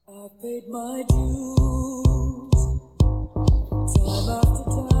paid my dues, time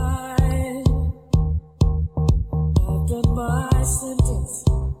after time. I've done my sentence,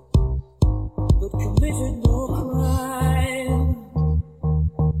 but committed no crime.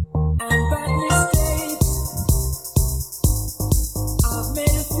 And bad mistakes, I've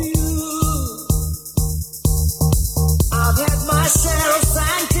made a few. I've had my share of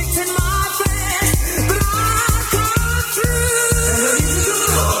sand kicked in my face, but I've come through.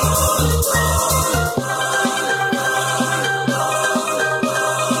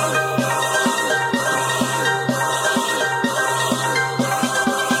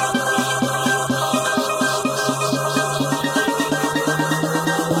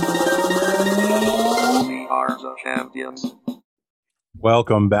 We are the champions.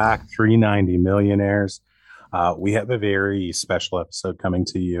 Welcome back, 390 Millionaires. We have a very special episode coming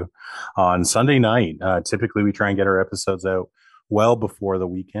to you on Sunday night. Typically, we try and get our episodes out well before the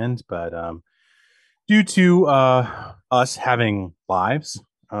weekend, but due to us having lives,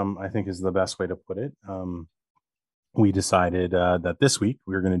 I think is the best way to put it, we decided that this week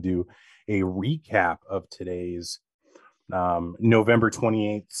we were going to do a recap of today's November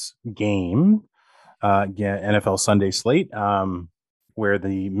 28th game, NFL Sunday slate, where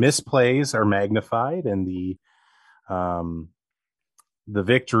the misplays are magnified and the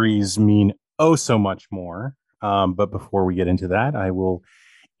victories mean oh so much more. But before we get into that, I will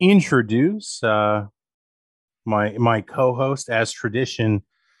introduce my co-host, as tradition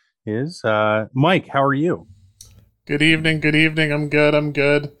is. Mike, how are you? Good evening. I'm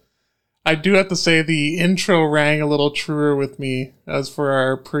good. I do have to say the intro rang a little truer with me. As for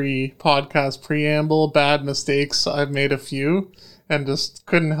our pre-podcast preamble, bad mistakes, I've made a few and just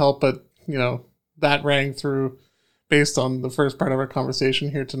couldn't help but, that rang through based on the first part of our conversation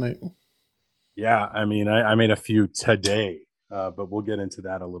here tonight. Yeah, I mean, I made a few today, but we'll get into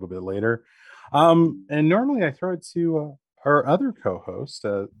that a little bit later. And normally I throw it to our other co-host,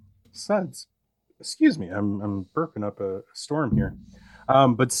 Suds. Excuse me, I'm burping up a storm here.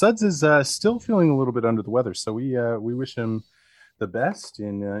 But Suds is still feeling a little bit under the weather, so we wish him the best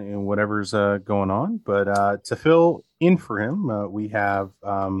in whatever's going on. But to fill in for him, we have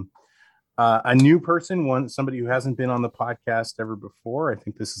a new person, somebody who hasn't been on the podcast ever before. I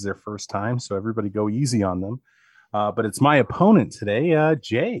think this is their first time, so everybody go easy on them. But it's my opponent today,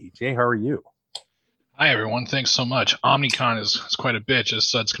 Jay. Jay, how are you? Hi, everyone. Thanks so much. OmniCon is quite a bitch, as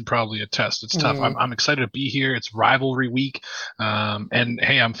Suds can probably attest. It's tough. I'm excited to be here. It's rivalry week. And,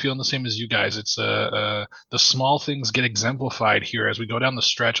 hey, I'm feeling the same as you guys. It's the small things get exemplified here as we go down the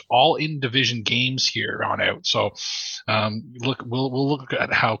stretch, all in division games here on out. So we'll look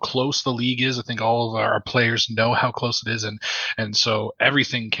at how close the league is. I think all of our players know how close it is. And so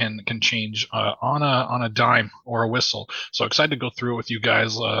everything can change on a dime or a whistle. So excited to go through it with you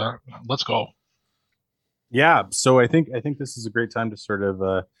guys. Let's go. Yeah, so I think this is a great time to sort of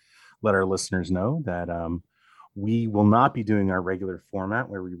let our listeners know that we will not be doing our regular format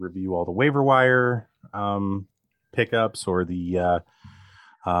where we review all the waiver wire pickups or the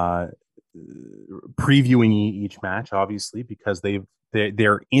previewing each match, obviously, because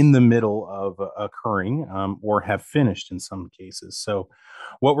they're in the middle of occurring or have finished in some cases. So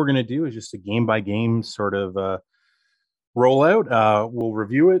what we're going to do is just a game by game sort of rollout. We'll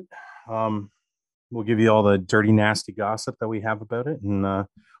review it. We'll give you all the dirty, nasty gossip that we have about it, and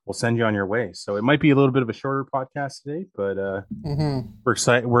we'll send you on your way. So it might be a little bit of a shorter podcast today, but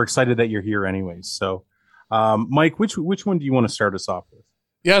we're excited that you're here anyways. So, Mike, which one do you want to start us off with?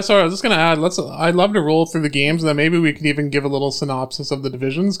 Yeah, sorry, I was just going to add, I'd love to roll through the games, and then maybe we could even give a little synopsis of the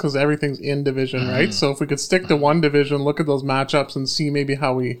divisions, because everything's in division, right? So if we could stick to one division, look at those matchups, and see maybe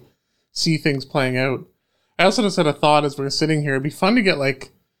how we see things playing out. I also just had a thought as we're sitting here. It'd be fun to get,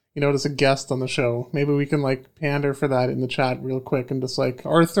 just a guest on the show. Maybe we can pander for that in the chat real quick and just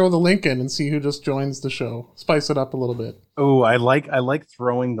or throw the link in and see who just joins the show. Spice it up a little bit. Oh, I like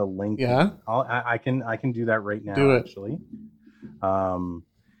throwing the link. Yeah, I can do that right now. Do it. Actually.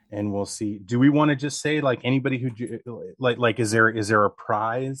 And we'll see. Do we want to just say anybody who is there a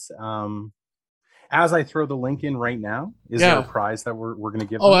prize? As I throw the link in right now, is there a prize that we're going to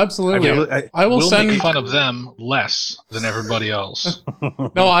give? Oh, them? absolutely. I will send make fun of them less than everybody else.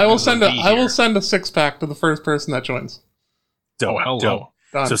 No, I will send a 6-pack to the first person that joins. Oh, hello.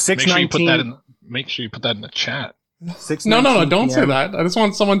 Done. So 619. Make sure you put that in the chat. No, don't say that. I just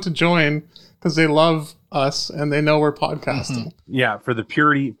want someone to join because they love us and they know we're podcasting. Mm-hmm. Yeah, for the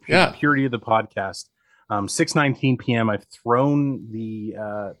purity of the podcast. 6:19 p.m. I've thrown the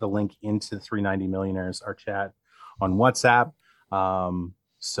link into 390 Millionaires, our chat on WhatsApp.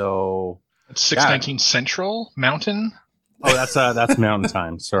 So it's 6:19 Central Mountain. Oh, that's Mountain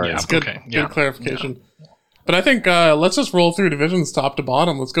Time. Sorry. Yeah. It's good, Okay, good yeah. clarification. But I think let's just roll through divisions top to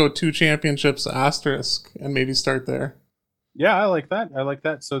bottom. Let's go 2 championships asterisk and maybe start there. Yeah, I like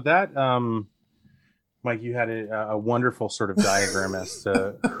that. So that, Mike, you had a wonderful sort of diagram as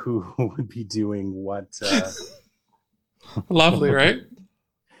to who would be doing what. Lovely, right?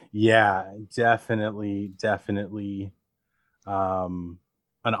 Yeah, definitely.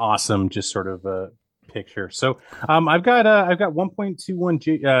 An awesome, just sort of a picture. So, I've got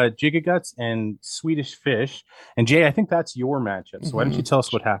 1.21 gigaguts and Swedish Fish, and Jay, I think that's your matchup. So why don't you tell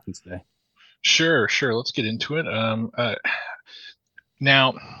us what happened today? Sure. Let's get into it.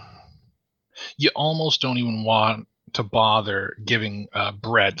 Now, you almost don't even want to bother giving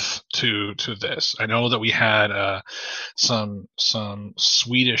breadth to this. I know that we had some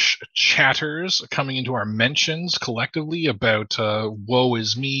Swedish chatters coming into our mentions collectively about woe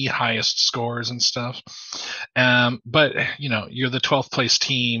is me, highest scores and stuff. But you're the 12th place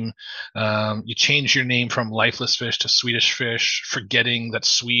team. You change your name from Lifeless Fish to Swedish Fish, forgetting that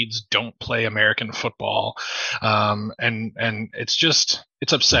Swedes don't play American football, and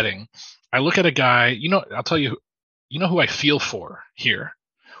it's upsetting. I look at a guy. I'll tell you. You know who I feel for here?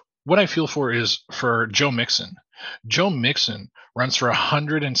 What I feel for is for Joe Mixon. Joe Mixon runs for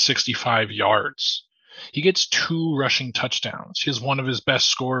 165 yards. He gets 2 rushing touchdowns. He has one of his best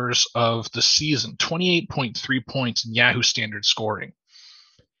scores of the season, 28.3 points in Yahoo standard scoring.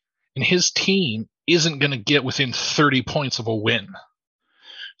 And his team isn't going to get within 30 points of a win.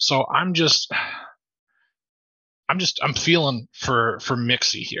 So I'm feeling for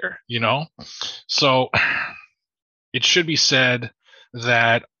Mixie here, So it should be said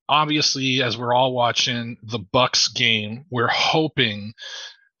that obviously, as we're all watching the Bucks game, we're hoping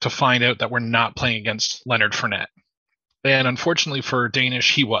to find out that we're not playing against Leonard Fournette. And unfortunately for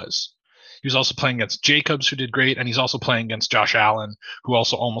Danish, he was. He was also playing against Jacobs, who did great, and he's also playing against Josh Allen, who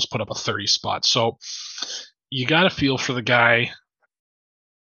also almost put up a 30 spot. So you got to feel for the guy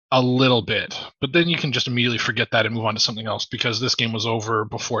a little bit, but then you can just immediately forget that and move on to something else, because this game was over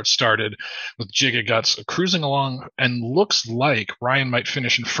before it started, with Gigaguts cruising along, and looks like Ryan might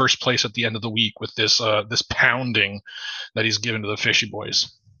finish in first place at the end of the week with this pounding that he's given to the Fishy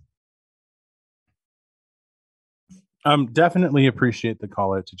Boys. Definitely appreciate the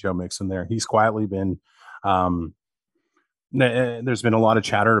call out to Joe Mixon there. He's quietly been. There's been a lot of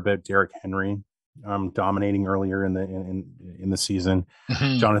chatter about Derrick Henry dominating earlier in the season.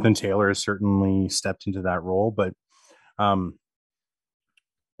 Mm-hmm. Jonathan Taylor has certainly stepped into that role, but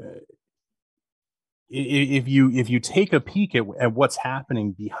if you take a peek at what's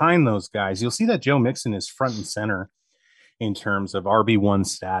happening behind those guys, you'll see that Joe Mixon is front and center in terms of RB1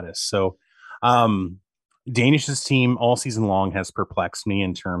 status. So Danish's team all season long has perplexed me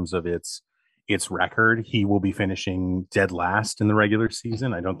in terms of its record. He will be finishing dead last in the regular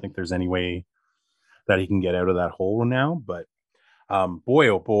season. I don't think there's any way that he can get out of that hole now, but boy,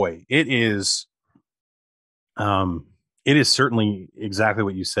 oh boy, it is certainly exactly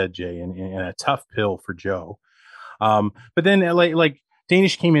what you said, Jay, and a tough pill for Joe. But then like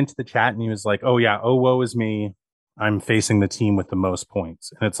Danish came into the chat and he was like, oh yeah, oh woe is me, I'm facing the team with the most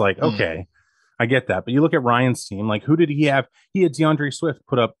points. And it's like, okay, I get that. But you look at Ryan's team, like who did he have? He had DeAndre Swift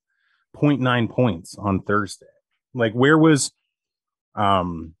put up 0.9 points on Thursday. Like where was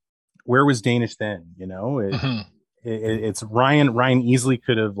Danish then? It's Ryan. Ryan easily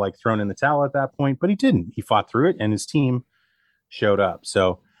could have like thrown in the towel at that point, but he didn't. He fought through it, and his team showed up.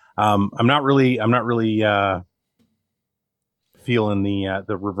 So I'm not really feeling the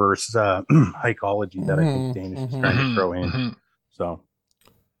reverse psychology that I think Danish is trying to throw in. So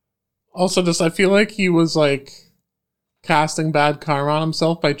also, I feel like he was like casting bad karma on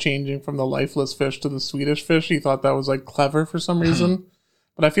himself by changing from the Lifeless Fish to the Swedish Fish. He thought that was like clever for some reason.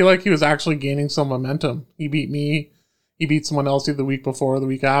 But I feel like he was actually gaining some momentum. He beat me. He beat someone else either the week before or the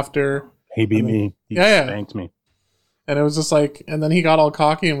week after. He beat me. He spanked me. And it was just like, and then he got all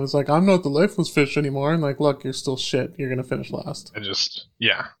cocky and was like, I'm not the Lifeless Fish anymore. And like, look, you're still shit. You're going to finish last.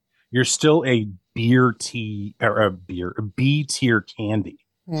 You're still a B tier candy.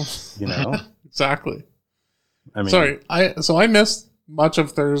 Exactly. I mean, sorry. I missed much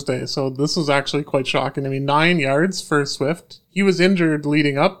of Thursday, so this was actually quite shocking. I mean, 9 yards for Swift. He was injured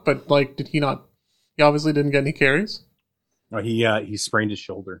leading up, but like, did he not? He obviously didn't get any carries. No, he sprained his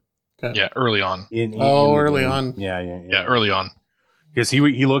shoulder. Okay. Yeah, early on. Early on. Yeah, early on. Because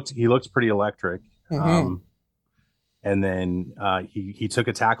he looked pretty electric. And then he took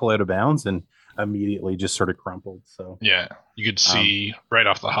a tackle out of bounds and immediately just sort of crumpled. So yeah, you could see right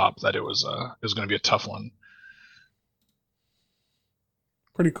off the hop that it was going to be a tough one.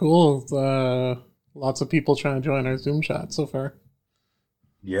 Pretty cool. Lots of people trying to join our Zoom chat so far.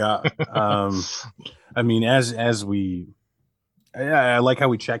 Yeah. I mean, as we, I like how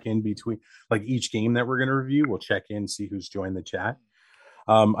we check in between, like, each game that we're going to review. We'll check in, see who's joined the chat.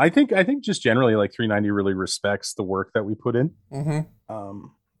 I think just generally, like, 390 really respects the work that we put in, and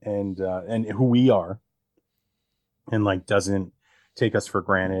who we are, and, like, doesn't take us for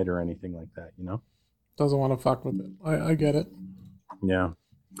granted or anything like that. Doesn't want to fuck with it. I get it. Yeah.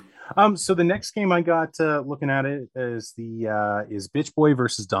 So the next game I got looking at it is is Bitch Boy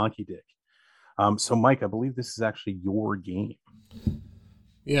versus Donkey Dick. So Mike, I believe this is actually your game.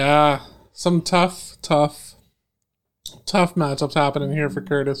 Yeah, some tough matchups happening here for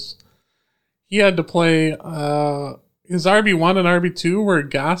Curtis. He had to play his RB1 and RB2 were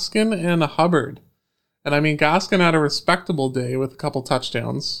Gaskin and Hubbard. And I mean, Gaskin had a respectable day with a couple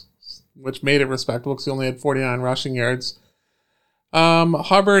touchdowns, which made it respectable because he only had 49 rushing yards.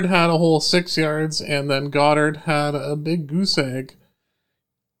 Hubbard had a whole 6 yards, and then Goddard had a big goose egg.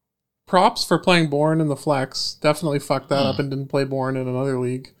 Props for playing Bourne in the flex. Definitely fucked that up and didn't play Bourne in another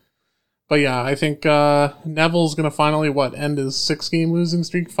league. But yeah, I think Neville's going to finally, end his 5-game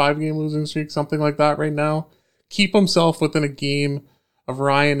losing streak, something like that right now. Keep himself within a game of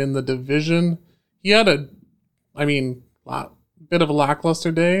Ryan in the division. He had bit of a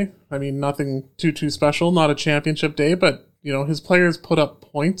lackluster day. I mean, nothing too special, not a championship day, but, his players put up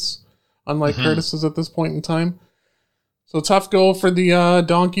points, unlike Curtis's at this point in time. So tough go for the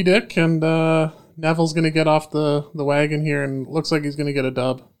Donkey Dick, and Neville's going to get off the wagon here, and looks like he's going to get a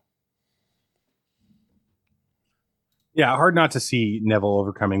dub. Yeah, hard not to see Neville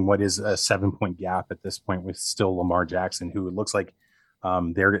overcoming what is a 7-point gap at this point with still Lamar Jackson, who it looks like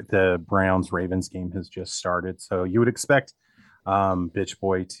the Browns-Ravens game has just started. So you would expect Bitch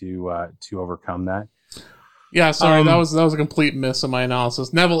Boy to overcome that. Yeah, sorry, that was a complete miss in my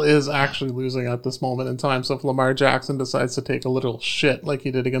analysis. Neville is actually losing at this moment in time, so if Lamar Jackson decides to take a little shit like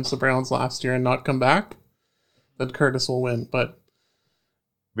he did against the Browns last year and not come back, then Curtis will win. But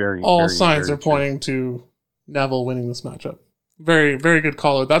all signs are pointing to Neville winning this matchup. Very, very good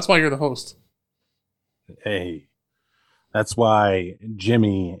caller. That's why you're the host. Hey, that's why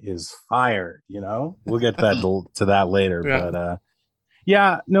Jimmy is fired. We'll get to that later. Yeah. But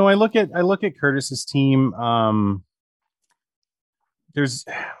yeah, no, I look at Curtis's team.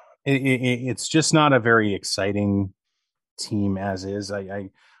 It's just not a very exciting team as is.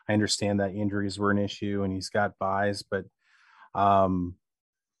 I understand that injuries were an issue and he's got buys, but I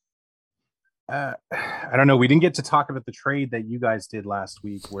don't know. We didn't get to talk about the trade that you guys did last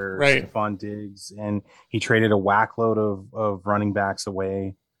week where Stephon Diggs, and he traded a whackload of running backs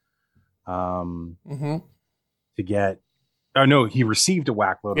away to get. Oh, no, he received a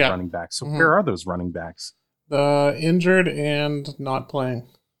whackload of running backs. So where are those running backs? Injured and not playing.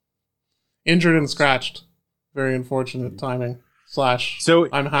 Injured and scratched. Very unfortunate timing. So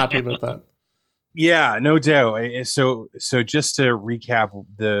I'm happy about that. Yeah, no doubt. So just to recap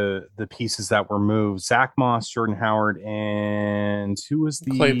the pieces that were moved: Zach Moss, Jordan Howard, and who was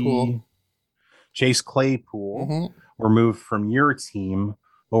the Claypool? Chase Claypool were moved from your team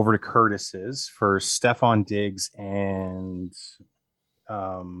over to Curtis's for Stephon Diggs and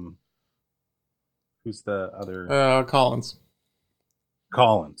who's the other? Collins.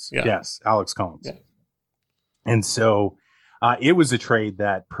 Yeah. Yes, Alex Collins. Yeah. And so it was a trade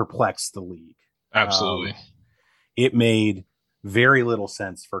that perplexed the league. Absolutely. It made very little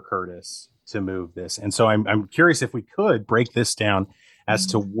sense for Curtis to move this. And so I'm curious if we could break this down as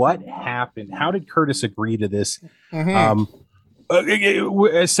to what happened. How did Curtis agree to this?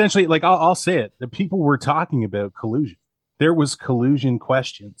 Essentially, like I'll say it, the people were talking about collusion. There was collusion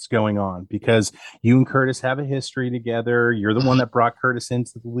questions going on because you and Curtis have a history together. You're the one that brought Curtis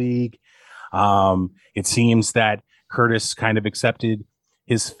into the league. It seems that Curtis kind of accepted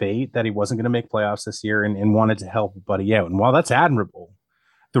his fate, that he wasn't going to make playoffs this year and wanted to help a buddy out. And while that's admirable,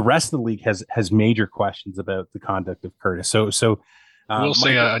 the rest of the league has major questions about the conduct of Curtis. So I will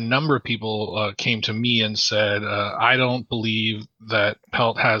say a number of people came to me and said, I don't believe that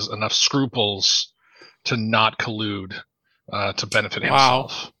Pelt has enough scruples to not collude to benefit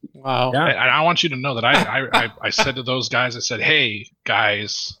himself. Wow. Yeah. And I want you to know that I said to those guys, I said, hey,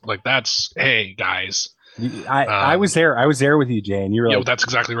 guys, hey, guys. I was there. I was there with you, Jay, and you were like, that's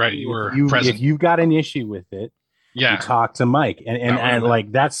exactly right. You were If present. you've got an issue with it, you talk to Mike. And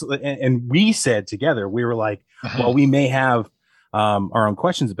like that's and we said together, we were like, well, we may have our own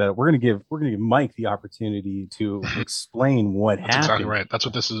questions about it. We're gonna give Mike the opportunity to explain what happened. Exactly right. That's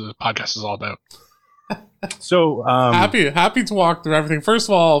what this podcast is all about. So happy to walk through everything. First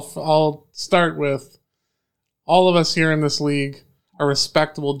of all, I'll start with all of us here in this league are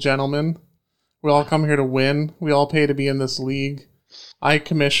respectable gentlemen. We all come here to win. We all pay to be in this league. I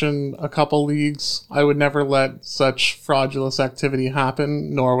commission a couple leagues. I would never let such fraudulent activity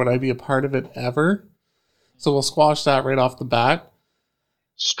happen, nor would I be a part of it ever. So we'll squash that right off the bat.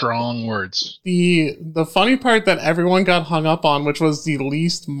 Strong words. The funny part that everyone got hung up on, which was the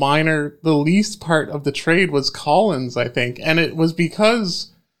least part of the trade, was Collins, I think. And it was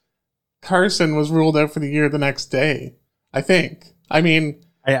because Carson was ruled out for the year the next day, I think. I mean,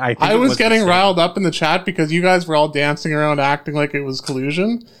 I think I it was getting the same. riled up in the chat because you guys were all dancing around acting like it was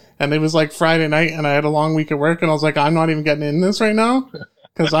collusion. And it was like Friday night and I had a long week at work and I was like, I'm not even getting in this right now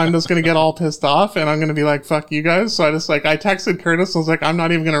because I'm just going to get all pissed off and I'm going to be like, fuck you guys. So I texted Curtis. I was like, I'm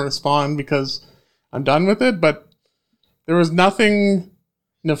not even going to respond because I'm done with it. But there was nothing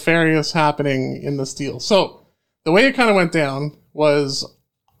nefarious happening in this deal. So the way it kind of went down was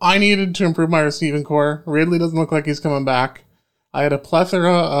I needed to improve my receiving core. Ridley doesn't look like he's coming back. I had a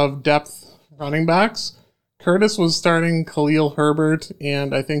plethora of depth running backs. Curtis was starting Khalil Herbert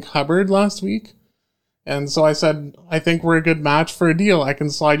and I think Hubbard last week. And so I said, I think we're a good match for a deal. I can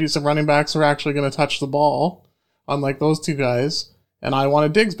slide you some running backs who are actually going to touch the ball, unlike those two guys. And I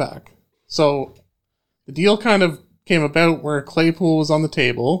wanted Diggs back. So the deal kind of came about where Claypool was on the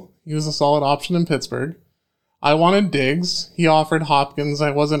table. He was a solid option in Pittsburgh. I wanted Diggs. He offered Hopkins.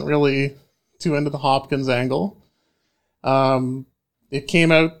 I wasn't really too into the Hopkins angle. It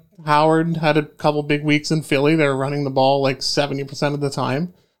came out Howard had a couple big weeks in Philly. They were running the ball like 70% of the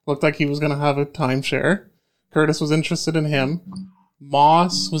time. Looked like he was going to have a timeshare. Curtis was interested in him.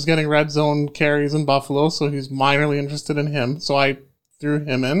 Moss was getting red zone carries in Buffalo, so he's minorly interested in him. So I threw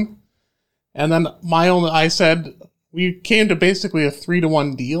him in. And then I said, we came to basically a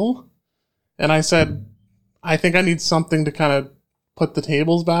 3-1 deal. And I said, I think I need something to kind of put the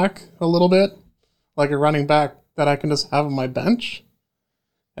tables back a little bit, like a running back that I can just have on my bench.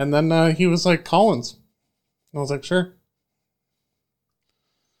 And then he was like, Collins. And I was like, sure.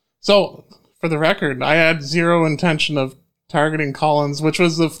 So, for the record, I had zero intention of targeting Collins, which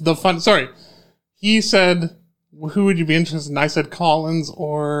was the fun. Sorry. He said, who would you be interested in? I said Collins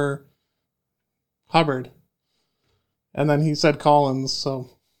or Hubbard. And then he said Collins, so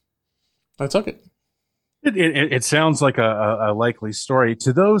I took it. It sounds like a likely story.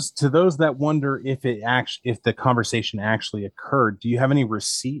 To those that wonder if the conversation actually occurred, do you have any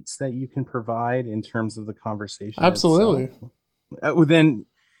receipts that you can provide in terms of the conversation? Absolutely. Then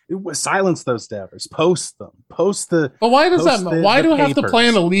silence those doubters. Post them. But why does that? Why do I have to play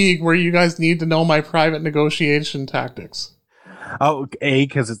in a league where you guys need to know my private negotiation tactics? Oh,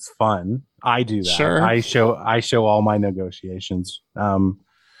 because it's fun. I do that. Sure. I show all my negotiations.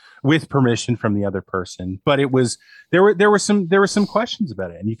 With permission from the other person, but there were some questions about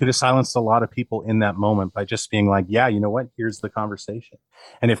it, and you could have silenced a lot of people in that moment by just being like, yeah, you know what, here's the conversation.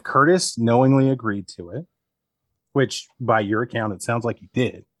 And if Curtis knowingly agreed to it, which by your account it sounds like he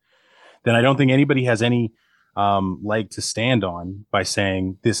did, then I don't think anybody has any leg to stand on by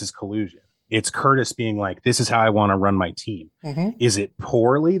saying this is collusion. It's Curtis being like, this is how I want to run my team. Mm-hmm. Is it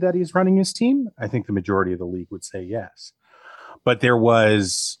poorly that he's running his team? I think the majority of the league would say yes, but there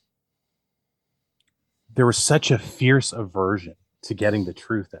was such a fierce aversion to getting the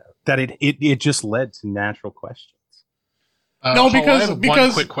truth out that it just led to natural questions. No, Hall, because I have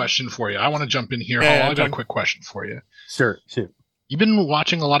one quick question for you. I want to jump in here. Yeah, Hall, I got a quick question for you. Sure, shoot. You've been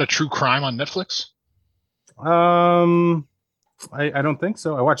watching a lot of true crime on Netflix? I don't think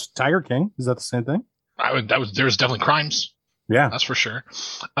so. I watched Tiger King. Is that the same thing? There's definitely crimes. Yeah, that's for sure.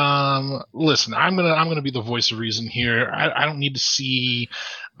 Listen, I'm gonna be the voice of reason here. I don't need to see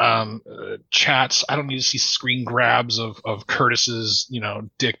chats. I don't need to see screen grabs of Curtis's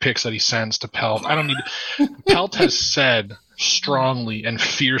dick pics that he sends to Pelt. I don't need. Pelt has said strongly and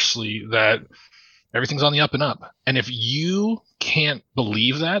fiercely that everything's on the up and up. And if you can't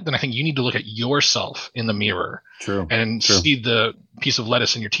believe that, then I think you need to look at yourself in the mirror. True. And see the piece of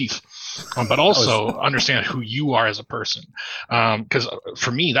lettuce in your teeth. But also understand who you are as a person. Because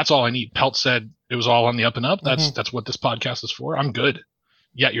for me, that's all I need. Pelt said it was all on the up and up. That's what this podcast is for. I'm good.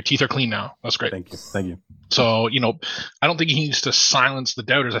 Yeah, your teeth are clean now. That's great. Thank you. So, I don't think he needs to silence the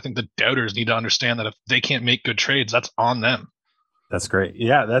doubters. I think the doubters need to understand that if they can't make good trades, that's on them. That's great.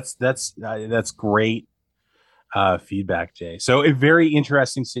 Yeah, that's great feedback, Jay. So a very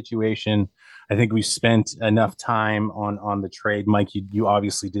interesting situation. I think we spent enough time on the trade. Mike, you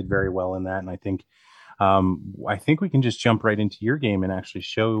obviously did very well in that, and I think we can just jump right into your game and actually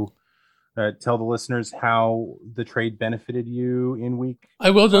tell the listeners how the trade benefited you in week. I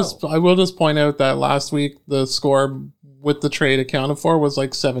will just point out that last week the score with the trade accounted for was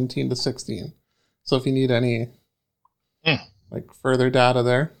like 17-16. So if you need any like further data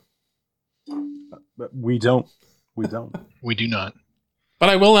there. But we don't. We don't. We do not. But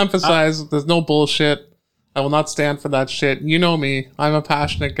I will emphasize, there's no bullshit. I will not stand for that shit. You know me. I'm a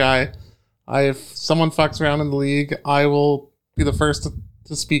passionate guy. If someone fucks around in the league, I will be the first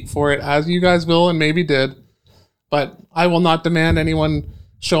to speak for it, as you guys will and maybe did. But I will not demand anyone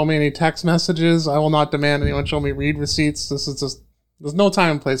show me any text messages. I will not demand anyone show me read receipts. This is just, there's no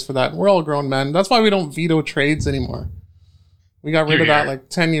time and place for that. We're all grown men. That's why we don't veto trades anymore. We got rid of that like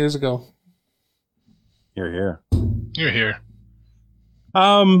 10 years ago. You're here. You're here.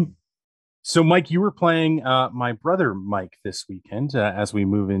 So Mike, you were playing my brother Mike this weekend as we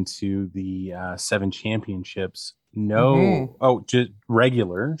move into the 7 championships. Just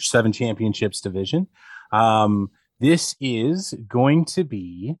regular 7 championships division. This is going to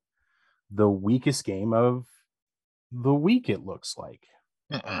be the weakest game of the week, it looks like.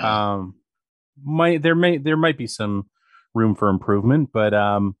 There might be some room for improvement,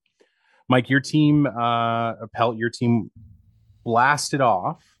 but Mike, your team, your team blasted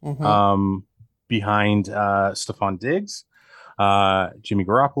off behind Stephon Diggs, Jimmy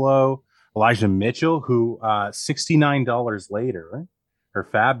Garoppolo, Elijah Mitchell, who $69 later, or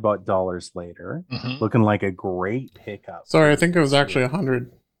fab dollars later, looking like a great pickup. Sorry, I think it was actually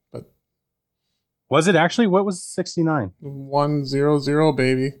 100. But was it actually? What was 69? 100,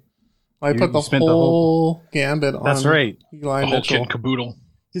 baby. I put the whole gambit on. That's right. Eli The whole Mitchell. kit and caboodle.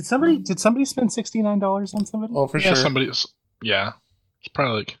 Did somebody spend $69 on somebody? Oh, for Yeah, sure. it's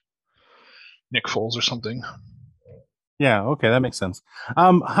probably like Nick Foles or something. Yeah, okay, that makes sense.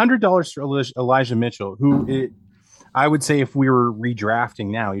 $100 for Elijah Mitchell, I would say if we were redrafting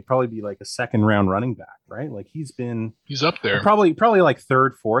now, he'd probably be like a second round running back, right? Like he's up there. probably like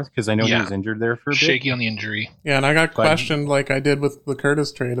third, fourth, because I know he was injured there for a bit. Shaky on the injury. Yeah, and I got questioned like I did with the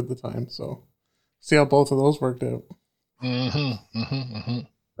Curtis trade at the time. So see how both of those worked out.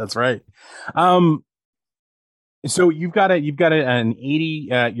 That's right. So you've got an 80.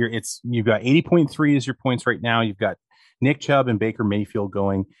 You've got 80.3 as your points right now. You've got Nick Chubb and Baker Mayfield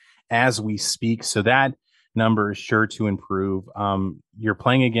going as we speak. So that number is sure to improve. You're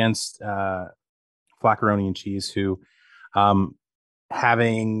playing against Flaccaroni and Cheese, who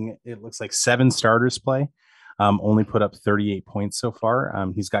having, it looks like 7 starters play, only put up 38 points so far.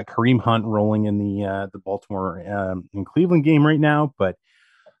 He's got Kareem Hunt rolling in the Baltimore and Cleveland game right now, but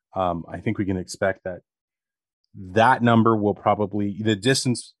I think we can expect that number will probably, the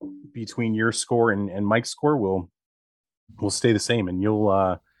distance between your score and Mike's score will stay the same, and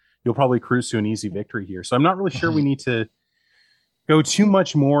you'll probably cruise to an easy victory here. So I'm not really sure we need to go too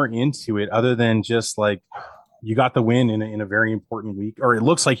much more into it, other than just like you got the win in a very important week, or it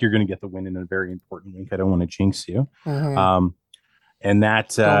looks like you're going to get the win in a very important week. I don't want to jinx you. And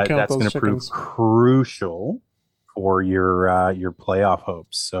that's going to prove crucial for your playoff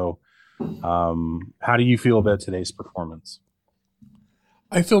hopes. So how do you feel about today's performance?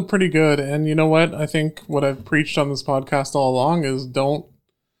 I feel pretty good. And you know what? I think what I've preached on this podcast all along is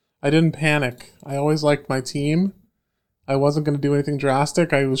I didn't panic. I always liked my team. I wasn't going to do anything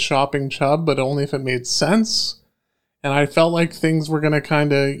drastic. I was shopping Chubb, but only if it made sense. And I felt like things were going to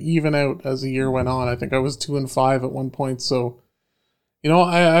kind of even out as the year went on. I think I was 2-5 at one point. So,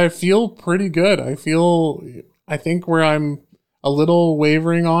 I feel pretty good. I think where I'm a little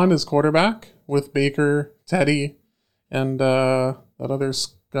wavering on is quarterback with Baker, Teddy, and that other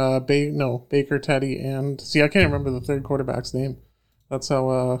Baker, Teddy, and I can't remember the third quarterback's name. That's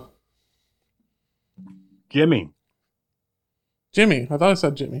how Jimmy. I thought I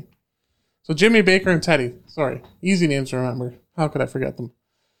said Jimmy. So Jimmy, Baker, and Teddy. Sorry, easy names to remember. How could I forget them?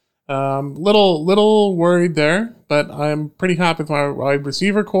 Little worried there, but I'm pretty happy with my wide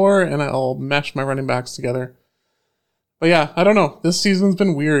receiver core, and I'll mesh my running backs together. But yeah, I don't know. This season's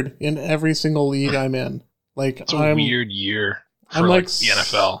been weird in every single league I'm in. Like It's a weird year for I'm like the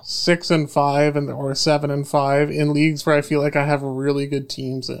NFL. 6-5 or 7-5 in leagues where I feel like I have really good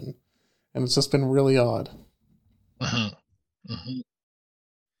teams in, and it's just been really odd.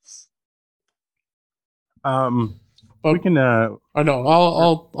 We can. I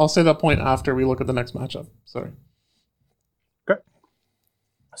know. I'll say that point after we look at the next matchup. Sorry. Okay.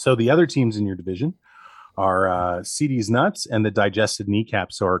 So the other teams in your division are CD's Nuts and the Digested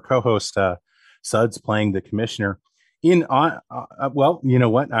Kneecap. So our co-host Suds playing the commissioner in. Well, you know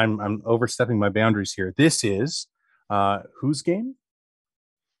what? I'm overstepping my boundaries here. This is whose game?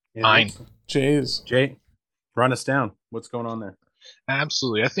 Mine. Jays. Jay, run us down. What's going on there?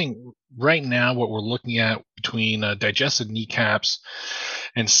 Absolutely. I think right now what we're looking at between Digested Kneecaps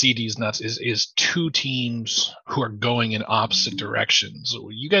and CD's nuts is two teams who are going in opposite directions.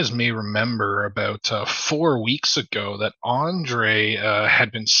 You guys may remember about 4 weeks ago that Andre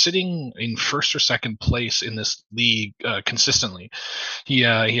had been sitting in first or second place in this league consistently. He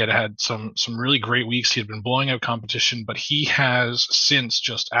had some really great weeks. He had been blowing out competition, but he has since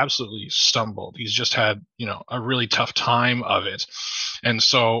just absolutely stumbled. He's just had a really tough time of it, and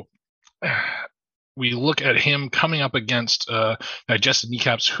so we look at him coming up against Digested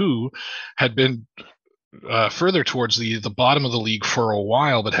Kneecaps, who had been further towards the bottom of the league for a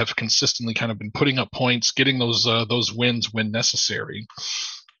while, but have consistently kind of been putting up points, getting those wins when necessary.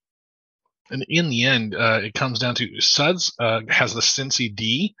 And in the end, it comes down to Suds has the Cincy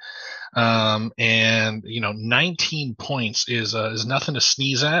D, and 19 points is nothing to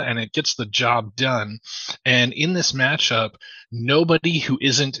sneeze at, and it gets the job done. And in this matchup, nobody who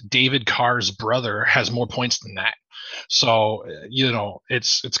isn't David Carr's brother has more points than that. So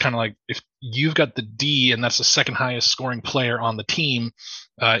it's kind of like if you've got the D and that's the second highest scoring player on the team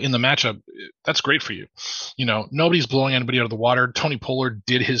in the matchup, that's great for you. Nobody's blowing anybody out of the water. Tony Pollard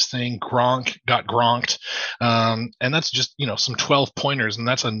did his thing. Gronk got gronked, and that's just some 12 pointers, and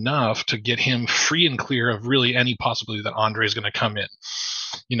that's enough to get him free and clear of really any possibility that Andre is going to come in.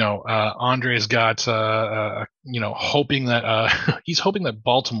 Andre's got hoping that he's hoping that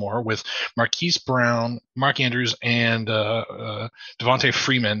Baltimore with Marquise Brown, Mark Andrews, and Devontae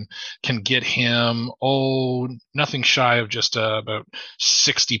Freeman can get him nothing shy of just about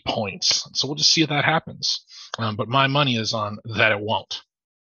 60 points. So we'll just see if that happens. But my money is on that it won't.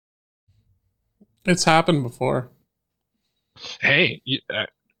 It's happened before. Hey,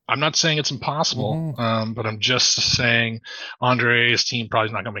 I'm not saying it's impossible, but I'm just saying Andre's team probably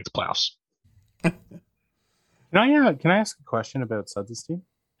is not going to make the playoffs. Can I ask a question about Suds' team?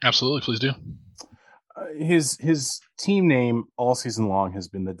 Absolutely, please do. His team name all season long has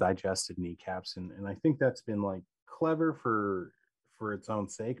been the Digested Kneecaps, and I think that's been like clever for its own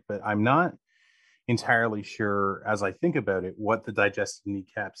sake, but I'm not entirely sure as I think about it what the Digested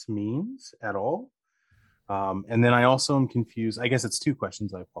Kneecaps means at all. And then I also am confused. I guess it's two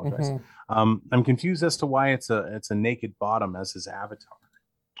questions. I apologize. I'm confused as to why it's a naked bottom as his avatar.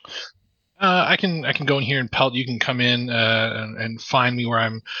 I can go in here and Pelt. You can come in and find me where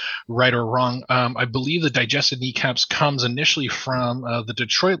I'm right or wrong. I believe the Digested Kneecaps comes initially from the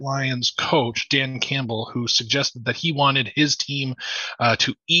Detroit Lions coach, Dan Campbell, who suggested that he wanted his team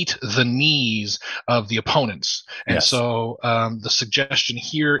to eat the knees of the opponents. And Yes. so the suggestion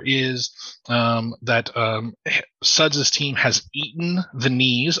here is that Suds' team has eaten the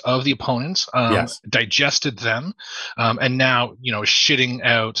knees of the opponents, Yes. digested them, and now shitting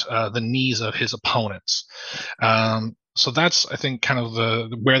out the knees of his opponents. So that's, I think, kind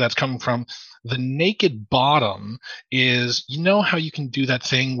of where that's coming from. The naked bottom is, how you can do that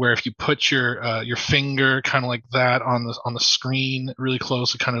thing where if you put your finger kind of like that on the screen really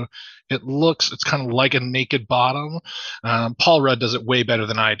close, it's kind of like a naked bottom. Paul Rudd does it way better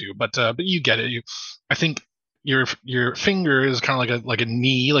than I do, but you get it. I think your finger is kind of like a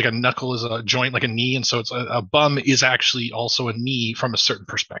knee, like a knuckle is a joint like a knee, and so it's a bum is actually also a knee from a certain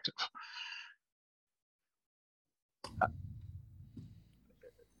perspective.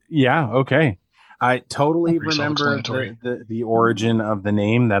 Yeah, okay. I totally Pretty remember self-explanatory. the origin of the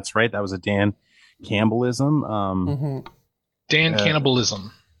name. That's right. That was a Dan Campbellism. Dan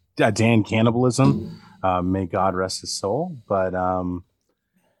Cannibalism. Dan Cannibalism. May God rest his soul. But the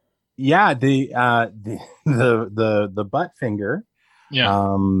butt finger.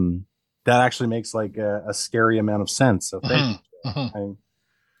 Yeah. That actually makes like a scary amount of sense. So thank you.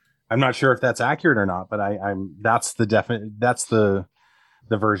 I'm not sure if that's accurate or not, but that's the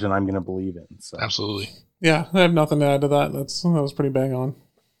version I'm going to believe in. So Absolutely. Yeah, I have nothing to add to that. That was pretty bang on.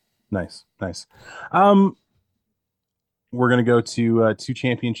 nice. We're going to go to two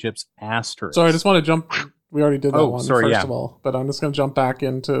championships asterisk. Sorry, I just want to jump. We already did that one sorry, first of all, but I'm just going to jump back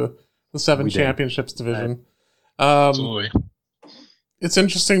into the 7 We did. championships division. Absolutely. It's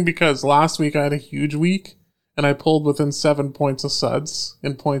interesting because last week I had a huge week and I pulled within 7 points of Suds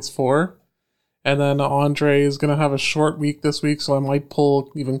in points 4. And then Andre is going to have a short week this week, so I might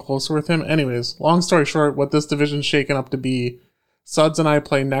pull even closer with him. Anyways, long story short, what this division's shaking up to be, Suds and I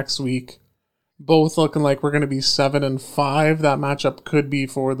play next week. Both looking like we're going to be 7-5. That matchup could be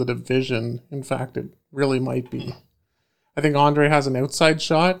for the division. In fact, it really might be. I think Andre has an outside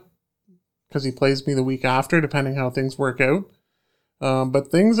shot because he plays me the week after, depending how things work out.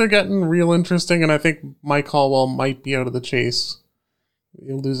 But things are getting real interesting, and I think Mike Hallwell might be out of the chase,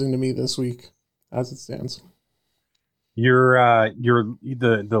 losing to me this week, as it stands. you're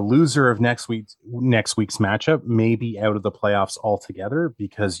the loser of next week's matchup may be out of the playoffs altogether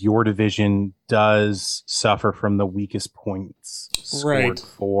because your division does suffer from the weakest points scored Right.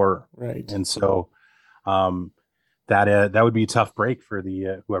 for, Right. and so that would be a tough break for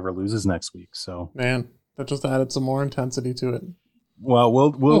the whoever loses next week. So Man, that just added some more intensity to it. well,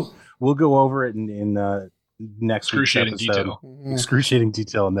 Ooh. we'll go over it in next week's Excruciating episode. detail. Mm. Excruciating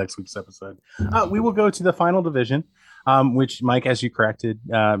detail in next week's episode. We will go to the final division, which, Mike, as you corrected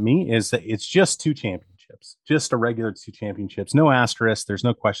me, is that it's just 2 championships, just a regular 2 championships, no asterisk. There's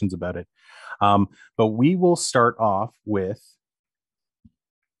no questions about it. But we will start off with.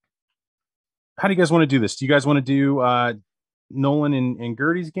 How do you guys want to do this? Do you guys want to do Nolan and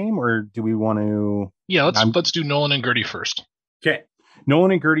Gertie's game, or do we want to? Yeah, let's do Nolan and Gertie first. Okay,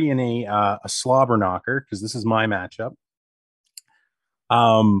 Nolan and Gertie in a slobber knocker because this is my matchup.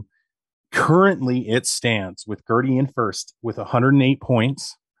 Currently it stands with Gertie in first with 108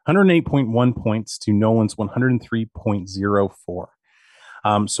 points, 108.1 points to Nolan's 103.04.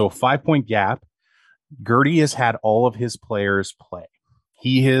 So a 5-point gap. Gertie has had all of his players play.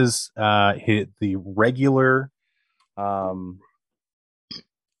 He has hit the regular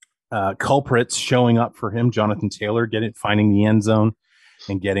culprits showing up for him. Jonathan Taylor finding the end zone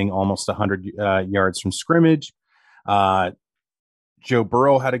and getting almost 100 yards from scrimmage. Joe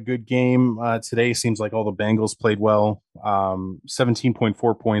Burrow had a good game today. Seems like all the Bengals played well.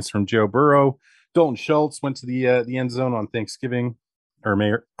 17.4 points from Joe Burrow. Dalton Schultz went to the end zone on Thanksgiving, or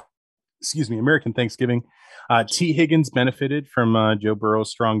American Thanksgiving. T. Higgins benefited from Joe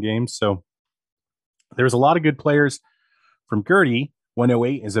Burrow's strong game. So there's a lot of good players from Gertie.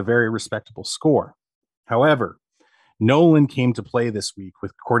 108 is a very respectable score. However, Nolan came to play this week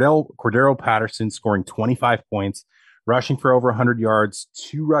with Cordero Patterson scoring 25 points, rushing for over 100 yards,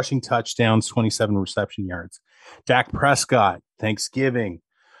 2 rushing touchdowns, 27 reception yards. Dak Prescott, Thanksgiving,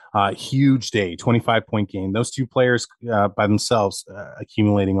 huge day, 25-point game. Those 2 players by themselves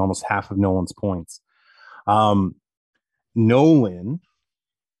accumulating almost half of Nolan's points. Nolan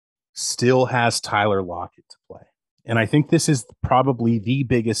still has Tyler Lockett to play. And I think this is probably the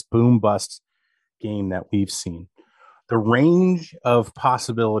biggest boom bust game that we've seen. The range of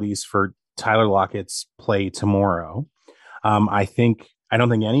possibilities for Tyler Lockett's play tomorrow. I don't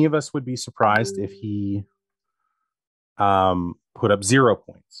think any of us would be surprised if he put up 0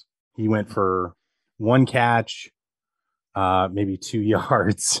 points. He went for 1 catch, maybe 2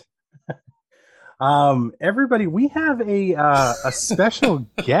 yards. Everybody, we have a special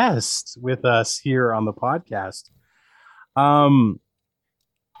guest with us here on the podcast.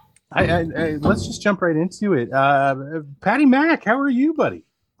 Let's just jump right into it. Patty Mack, how are you, buddy?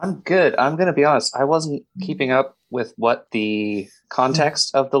 I'm good. I'm going to be honest. I wasn't keeping up with what the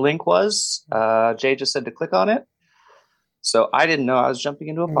context of the link was. Jay just said to click on it. So I didn't know I was jumping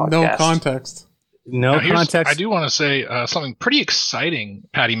into a podcast. No context. No Now, context. I do want to say something pretty exciting,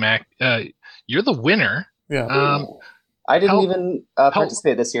 Patty Mack. You're the winner. Yeah. I didn't help- even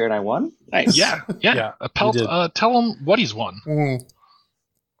participate this year and I won. Nice. Yeah. Yeah, Pelt, you did. tell him what he's won.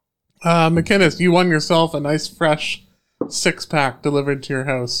 McKinnis, you won yourself a nice fresh 6-pack delivered to your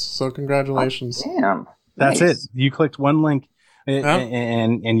house. So congratulations. Damn. That's Nice. it. You clicked one link Yeah.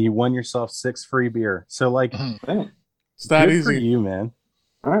 and you won yourself 6 free beer. So like, Okay. It's that good for easy. you, man.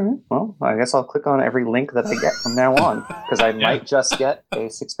 All right. Well, I guess I'll click on every link that I get from now on because I might just get a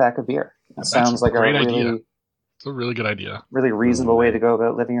 6-pack of beer. That That's sounds like a great really, idea. It's a really good idea. really reasonable way to go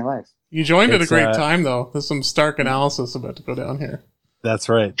about living your life. You joined at a It's, great time, though. There's some stark analysis about to go down here. That's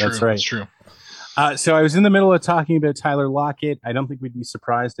right. True, That's right. That's true. So I was in the middle of talking about Tyler Lockett. I don't think we'd be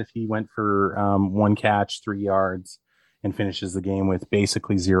surprised if he went for 1 catch, 3 yards, and finishes the game with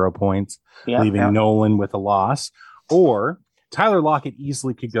basically 0 points, Yeah. leaving yeah. Nolan with a loss. Or Tyler Lockett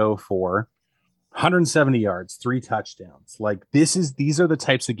easily could go for 170 yards, 3 touchdowns. Like these are the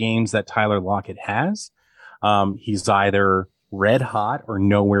types of games that Tyler Lockett has. He's either red hot or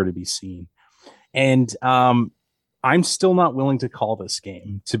nowhere to be seen. And I'm still not willing to call this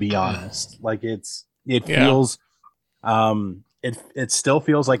game, to be honest. Like it feels it still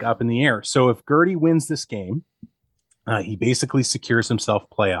feels like up in the air. So if Gertie wins this game, he basically secures himself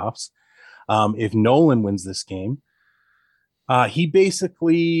playoffs. If Nolan wins this game, he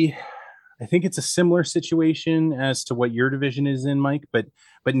basically, I think it's a similar situation as to what your division is in, Mike. But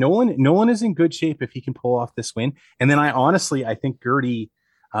Nolan is in good shape if he can pull off this win. And then I think Gertie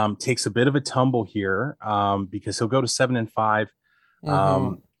takes a bit of a tumble here because he'll go to 7-5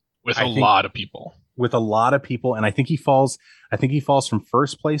 With I a think- lot of people. with a lot of people, and I think he falls from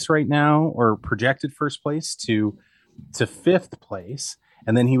first place right now, or projected first place to 5th place.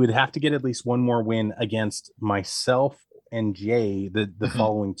 and then he would have to get at least one more win against myself and Jay the Mhm.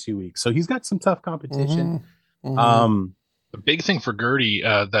 following 2 weeks. So he's got some tough competition. Mhm. The big thing for Gertie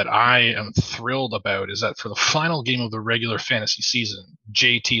that I am thrilled about is that for the final game of the regular fantasy season,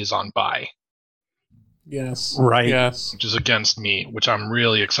 JT is on bye, Yes. Right. Yes. which is against me, which I'm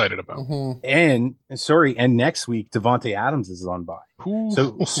really excited about. Mhm. And next week Devontae Adams is on bye.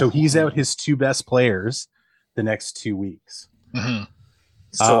 So he's out his two best players the next 2 weeks. Mhm.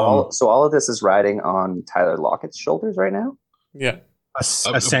 So all of this is riding on Tyler Lockett's shoulders right now. Yeah.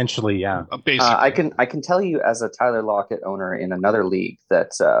 Essentially, yeah. Basically, I can tell you as a Tyler Lockett owner in another league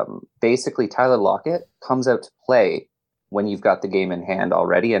that basically Tyler Lockett comes out to play when you've got the game in hand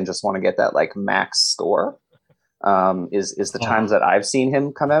already and just want to get that like max score. Is the times that I've seen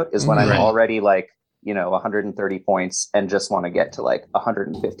him come out is when I'm Right. already like 130 points and just want to get to like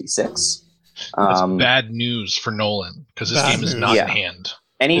 156. that's bad news for Nolan because this Bad game is news. not Yeah. in hand.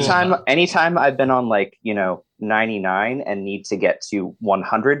 Anytime I've been on like 99 and need to get to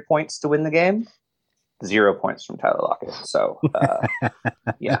 100 points to win the game, 0 points from Tyler Lockett. So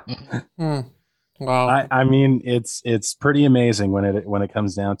yeah. Hmm. Wow. I mean, it's pretty amazing when it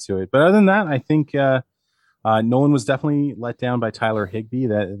comes down to it. But other than that, I think Nolan was definitely let down by Tyler Higbee.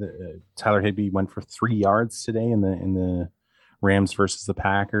 Tyler Higbee went for 3 yards today in the Rams versus the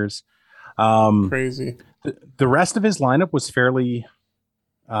Packers. Crazy. The rest of his lineup was fairly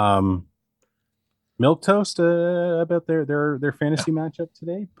milquetoast about their fantasy matchup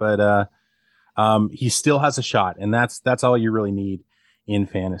today, but he still has a shot, and that's all you really need in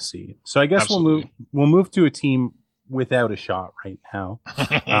fantasy. So I guess Absolutely. we'll move to a team without a shot right now,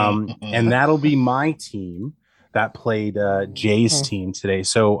 and that'll be my team that played Jay's team today.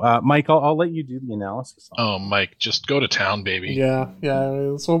 So Mike, I'll let you do the analysis. Oh, Mike, just go to town, baby. Yeah. Yeah.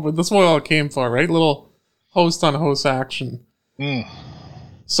 That's what it all came for, right? Little host on host action. Mm.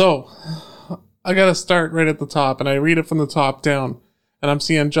 So I got to start right at the top, and I read it from the top down. And I'm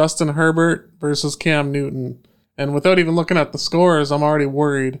seeing Justin Herbert versus Cam Newton. And without even looking at the scores, I'm already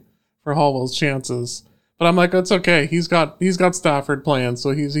worried for Hallwell's chances. But I'm like, it's okay. He's got Stafford playing,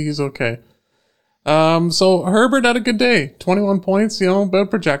 so he's okay. So Herbert had a good day. 21 points, about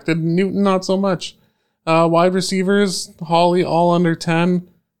projected. Newton not so much. Wide receivers, Holly all under 10.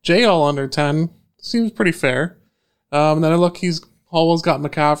 Jay all under 10. Seems pretty fair. And then I look, Hallwell's got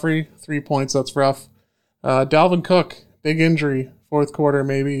McCaffrey, 3 points, that's rough. Dalvin Cook, big injury, fourth quarter,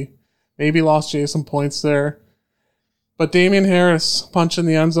 maybe lost Jay some points there. But Damian Harris punching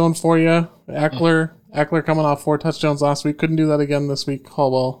the end zone for you. Eckler coming off 4 touchdowns last week. Couldn't do that again this week.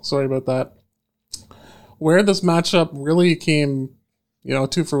 Hallwell, sorry about that. Where this matchup really came,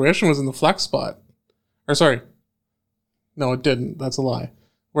 to fruition was in the flex spot. Or sorry. No, it didn't. That's a lie.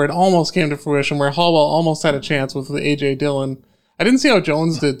 Where it almost came to fruition, where Hallwell almost had a chance with A.J. Dillon. I didn't see how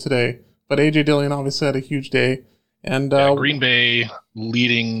Jones did today, but A.J. Dillon obviously had a huge day. And Green Bay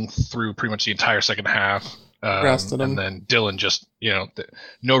leading through pretty much the entire second half. Rested him. And then Dillon just,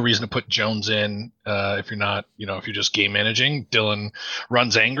 no reason to put Jones in if you're not, if you're just game managing. Dillon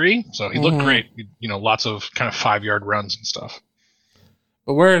runs angry, so he looked great. Lots of kind of 5-yard runs and stuff.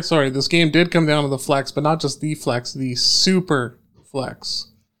 But this game did come down to the flex, but not just the flex, the super flex.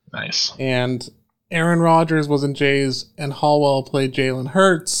 Nice. And Aaron Rodgers was in Jay's, and Hallwell played Jalen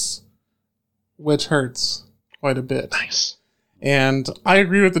Hurts, which hurts quite a bit. Nice. And I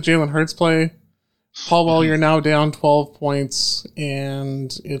agree with the Jalen Hurts play. Hallwell, you're now down 12 points,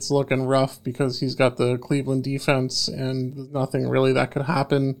 and it's looking rough because he's got the Cleveland defense, and there's nothing really that could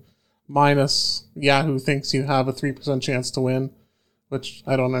happen, minus Yahoo thinks you have a 3% chance to win, which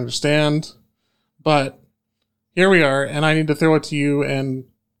I don't understand. But here we are, and I need to throw it to you and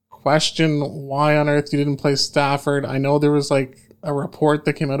question why on earth you didn't play Stafford. I know there was like a report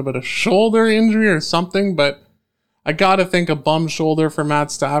that came out about a shoulder injury or something, but I gotta think a bum shoulder for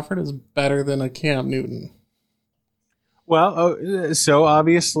Matt Stafford is better than a Cam Newton. Well, so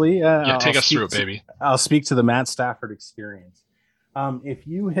obviously, Take us through it, baby. I'll speak to the Matt Stafford experience. If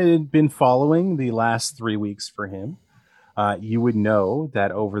you had been following the last 3 weeks for him, you would know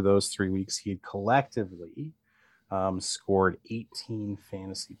that over those 3 weeks, he had collectively scored 18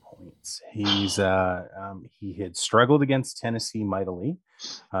 fantasy points. He had struggled against Tennessee mightily.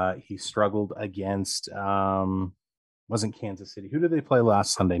 He struggled against wasn't Kansas City. Who did they play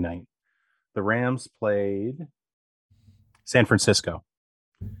last Sunday night? The Rams played San Francisco.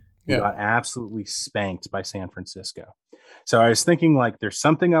 He got absolutely spanked by San Francisco. So I was thinking, like, there's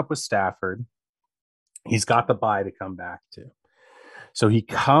something up with Stafford. He's got the bye to come back to. So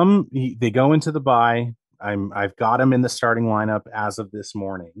they go into the bye. I've got him in the starting lineup as of this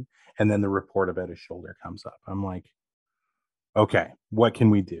morning, and then the report about his shoulder comes up. I'm like, Okay, what can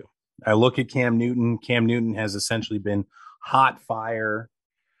we do? I look at Cam Newton. Cam Newton has essentially been hot fire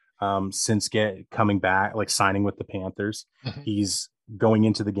since coming back, like signing with the Panthers. Mhm. He's going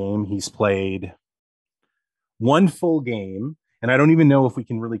into the game. He's played one full game, and I don't even know if we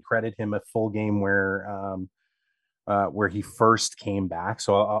can really credit him a full game where he first came back.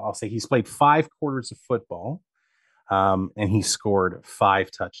 So I'll say he's played 5 quarters of football, and he scored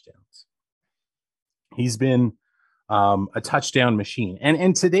 5 touchdowns. He's been a touchdown machine,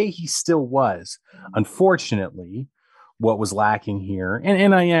 and today he still was. Unfortunately, what was lacking here,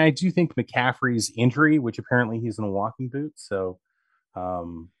 and I do think McCaffrey's injury, which apparently he's in a walking boot, so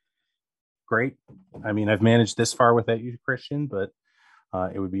great. I mean, I've managed this far without you, Christian, but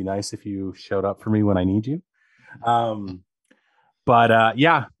it would be nice if you showed up for me when I need you. But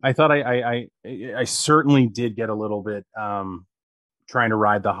yeah, I thought I certainly did get a little bit trying to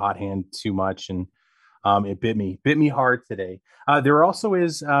ride the hot hand too much, and it bit me hard today. There also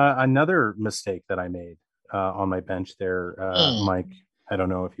is another mistake that I made on my bench there, Mike. I don't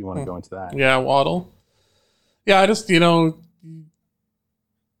know if you want to go into that. Yeah, Waddle. Yeah, I just, you don't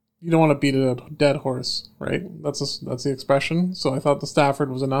want to beat a dead horse, right? That's the expression. So I thought the Stafford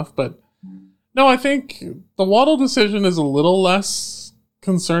was enough, but no, I think the Waddle decision is a little less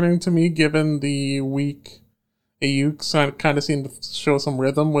concerning to me, given the week Ayuk kind of seemed to show some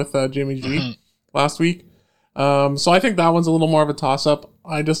rhythm with Jimmy G last week. So I think that one's a little more of a toss-up.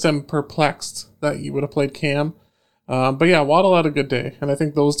 I just am perplexed that you would have played Cam. But yeah, Waddle had a good day, and I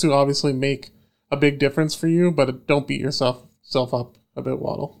think those two obviously make a big difference for you, but don't beat yourself up about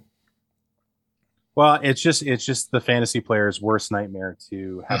Waddle. Well, it's just the fantasy player's worst nightmare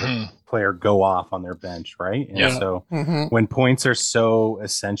to have a player go off on their bench, right? And so when points are so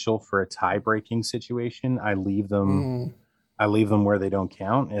essential for a tie-breaking situation, I leave them where they don't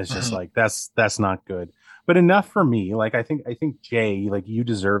count. It's just like that's not good. But enough for me. Like I think Jay, like you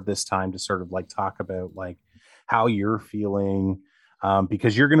deserve this time to sort of like talk about like how you're feeling,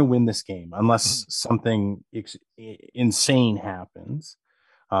 because you're going to win this game unless something insane happens.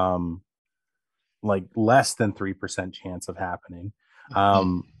 Like less than 3% chance of happening.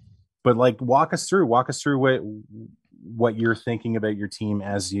 But like walk us through what you're thinking about your team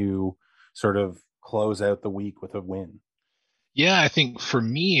as you sort of close out the week with a win. Yeah, I think for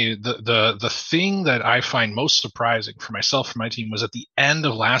me, the thing that I find most surprising for myself, for my team, was at the end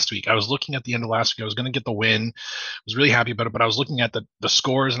of last week. I was looking at the end of last week. I was going to get the win. Was really happy about it, but I was looking at the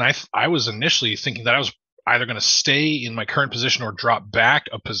scores, and I was initially thinking that I was either going to stay in my current position or drop back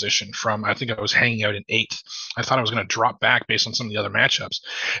a position from, I think I was hanging out in 8th. I thought I was going to drop back based on some of the other matchups.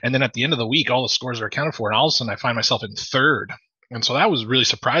 And then at the end of the week, all the scores are accounted for, and all of a sudden I find myself in 3rd. And so that was really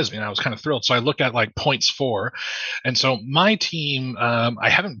surprised me, and I was kind of thrilled. So I looked at like points for, and so my team, I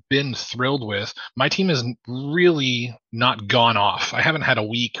haven't been thrilled with. My team has really not gone off. I haven't had a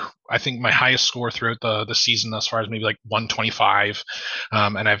week. I think my highest score throughout the season thus far is maybe like 125,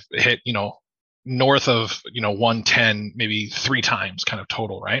 and I've hit north of 110 maybe 3 times kind of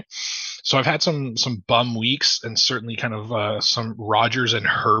total, right? So I've had some bum weeks, and certainly kind of some Rodgers and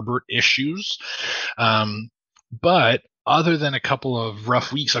Herbert issues, but other than a couple of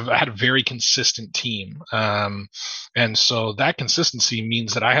rough weeks, I've had a very consistent team. And so that consistency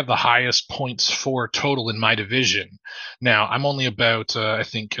means that I have the highest points for total in my division. Now, I'm only about,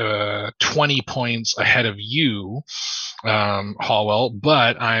 20 points ahead of you, Hallwell,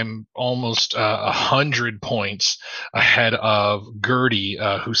 but I'm almost 100 points ahead of Gertie,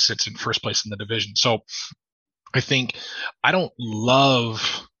 who sits in first place in the division. So I think I don't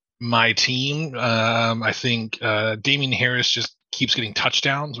love my team. I think Damian Harris just keeps getting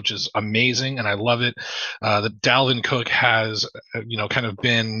touchdowns, which is amazing, and I love it. That Dalvin Cook has, kind of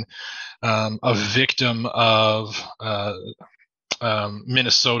been a victim of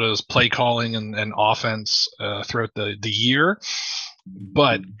Minnesota's play calling and offense throughout the year.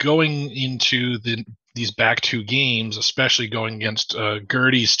 But going into these back 2 games, especially going against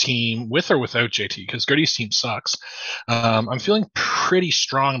Gertie's team, with or without JT, because Gertie's team sucks, I'm feeling pretty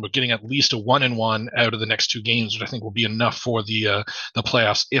strong about getting at least a 1-1 out of the next 2 games, which I think will be enough for the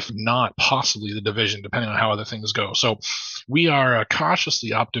playoffs, if not possibly the division, depending on how other things go. So we are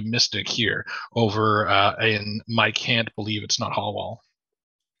cautiously optimistic here over in my can't believe it's not Hallwall.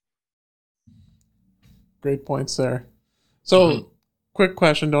 Great points there. So quick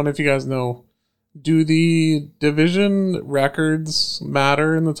question, don't know if you guys know, do the division records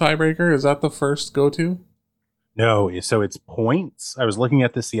matter in the tiebreaker? Is that the first go-to? No, so it's points. I was looking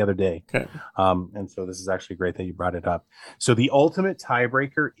at this the other day. Okay. And so this is actually great that you brought it up. So the ultimate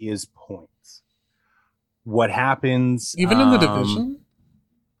tiebreaker is points. What happens... Even in the division?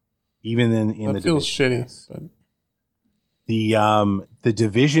 Even in the division. That feels shitty. Yes. But... The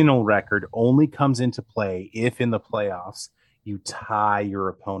divisional record only comes into play if in the playoffs you tie your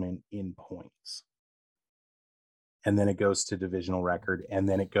opponent in points. And then it goes to divisional record, and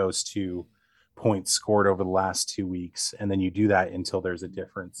then it goes to points scored over the last 2 weeks, and then you do that until there's a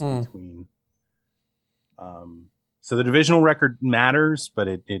difference between. So the divisional record matters, but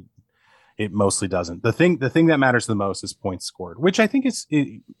it mostly doesn't. The thing that matters the most is points scored, which I think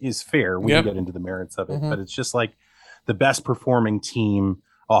is fair. We can get into the merits of it, but it's just like the best performing team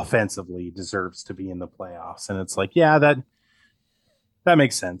offensively deserves to be in the playoffs, and it's like, yeah, that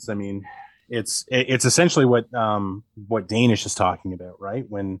makes sense. I mean, it's essentially what Danish is talking about, right?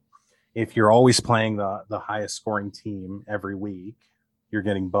 If you're always playing the highest scoring team every week, you're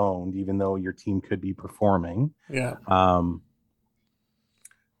getting boned, even though your team could be performing. Yeah.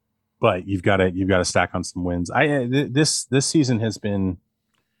 But you've got to stack on some wins. This season has been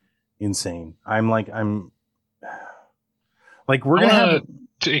insane. We're gonna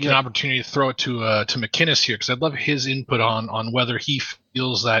take an opportunity to throw it to McInnes here, because I'd love his input on whether he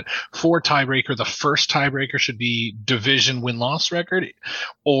feels that for tiebreaker, the first tiebreaker should be division win-loss record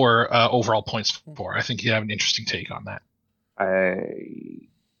or overall points for. I think you have an interesting take on that. I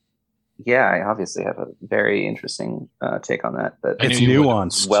obviously have a very interesting take on that. But it's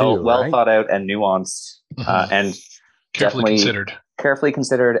nuanced, well thought out and nuanced, and carefully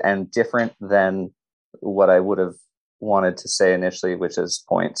considered, and different than what I would have wanted to say initially, which is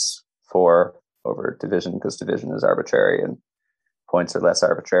points for over division, because division is arbitrary and points are less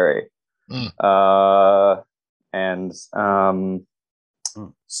arbitrary.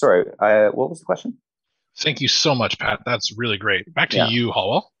 Sorry, what was the question? Thank you so much, Pat. That's really great. Back to you,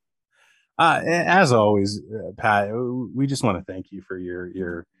 Hallwell. As always, Pat, we just want to thank you for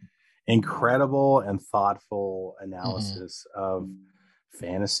your incredible and thoughtful analysis of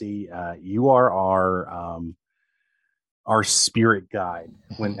fantasy. You are our spirit guide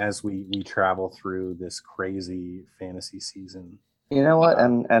as we travel through this crazy fantasy season. You know what?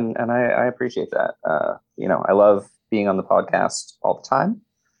 And I appreciate that. I love being on the podcast all the time.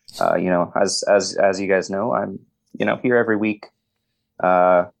 As you guys know, I'm, here every week,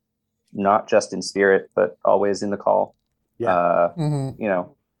 not just in spirit, but always in the call. Yeah.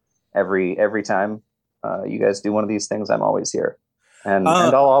 Every time you guys do one of these things, I'm always here, and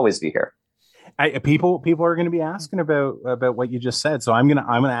I'll always be here. People are going to be asking about what you just said, so I'm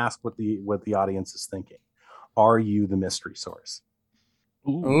gonna ask what the audience is thinking. Are you the mystery source?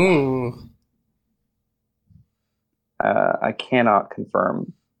 Ooh. I cannot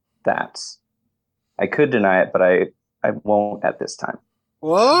confirm that. I could deny it, but I won't at this time.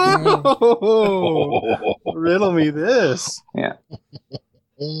 Whoa! Riddle me this. Yeah.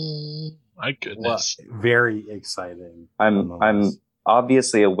 My goodness. Well, very exciting. I'm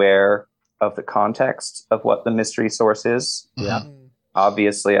obviously aware of the context of what the mystery source is. Yeah.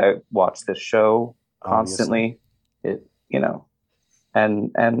 Obviously, I watch this show constantly.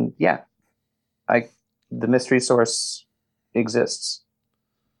 And yeah, the mystery source exists.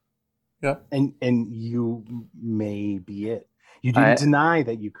 Yeah. And you may be it. You didn't deny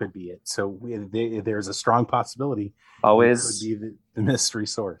that you could be it. So there's a strong possibility. Always you could be the mystery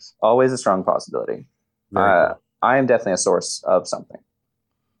source. Always a strong possibility. Cool. I am definitely a source of something.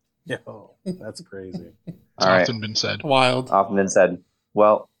 Yeah, that's crazy. It's often been said. Wild. Often been said.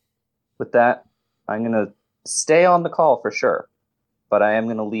 Well, with that, I'm going to stay on the call for sure, but I am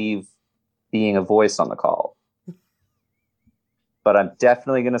going to leave being a voice on the call. But I'm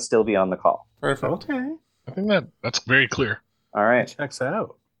definitely going to still be on the call. Perfect. Okay. I think that's very clear. All right. Checks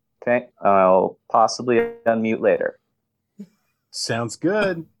out. Okay. I'll possibly unmute later. Sounds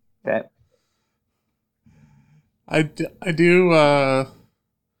good. Okay. I do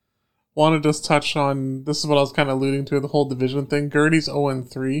want to just touch on, this is what I was kind of alluding to, the whole division thing. Gertie's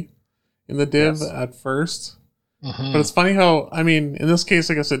 0-3 in the div at first. But it's funny how, in this case,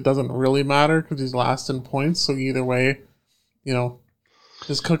 I guess it doesn't really matter because he's last in points. So either way,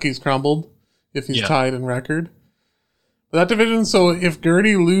 his cookie's crumbled if he's tied in record. But that division, so if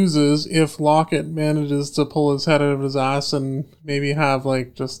Gertie loses, if Lockett manages to pull his head out of his ass and maybe have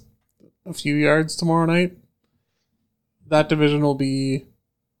just a few yards tomorrow night, that division will be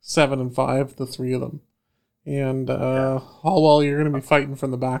 7-5, the three of them. And Hallwell, you're going to be fighting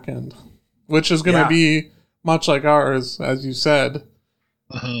from the back end, which is going to be much like ours, as you said.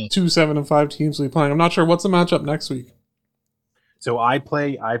 2 7-5 teams will be playing. I'm not sure what's the matchup next week. So I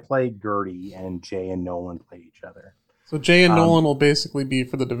play Gertie, and Jay and Nolan play each other. So Jay and Nolan will basically be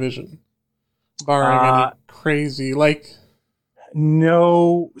for the division, barring any crazy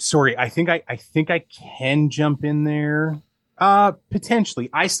No, sorry. I think I can jump in there. Potentially.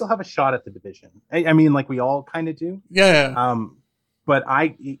 I still have a shot at the division. I mean, like we all kind of do. Yeah. But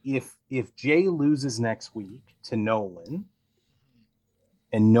if Jay loses next week to Nolan,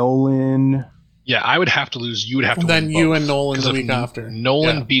 and Nolan, Yeah, I would have to lose. You would have to Then win you both. and Nolan 'Cause the if week after.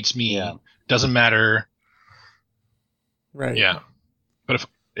 Nolan Yeah. beats me. Yeah. Doesn't matter. Right. Yeah. But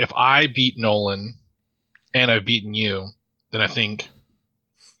if I beat Nolan and I've beaten you, then I think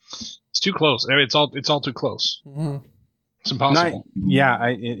it's too close. I mean, it's all too close. Mhm. It's impossible.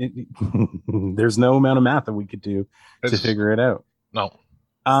 there's no amount of math that we could do to It's- figure it out. No.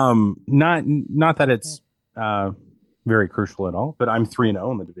 Not that it's very crucial at all, but I'm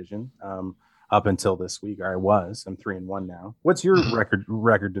 3-0 in the division. Up until this week, or I was. I'm 3-1 now. What's your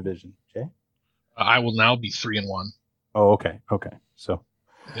record division, Jay? I will now be 3-1. Oh, okay. So,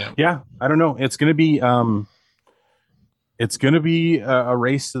 Yeah. I don't know. It's gonna be a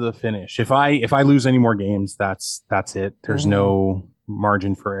race to the finish. If I lose any more games, that's it. There's no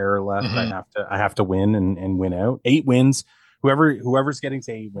margin for error left. Mhm. I have to win and win out. 8 wins. Whoever's getting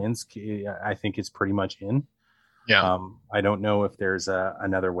to 8 wins, I think is pretty much in. Yeah. I don't know if there's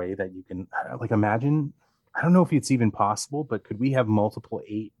another way that you can imagine. I don't know if it's even possible, but could we have multiple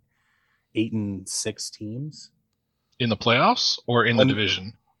 8 and 6 teams? In the playoffs or in the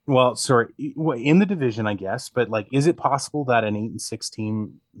division? Well, sorry, in the division, I guess. But is it possible that an 8 and 6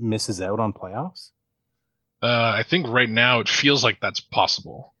 team misses out on playoffs? I think right now it feels like that's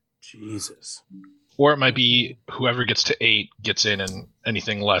possible. Jesus. Or it might be whoever gets to 8 gets in, and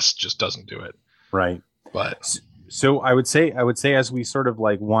anything less just doesn't do it. Right. But So I would say as we sort of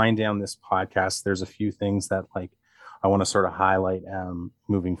wind down this podcast, there's a few things that I want to sort of highlight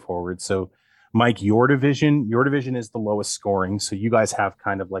moving forward. So Mike, your division is the lowest scoring, so you guys have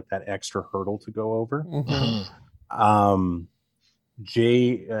kind of that extra hurdle to go over. Mhm.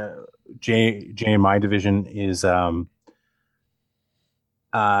 Jay in my division is the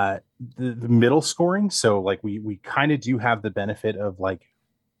middle scoring, so we kind of do have the benefit of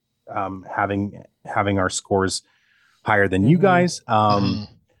having our scores higher than you guys.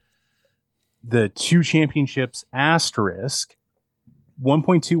 The 2 championships asterisk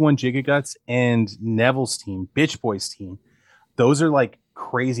 1.21 Gigaguts and Neville's team, Bitch Boys team, those are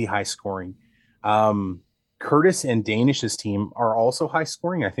crazy high scoring. Curtis and Danish's team are also high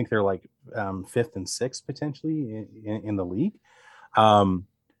scoring. I think they're 5th and 6th potentially in the league.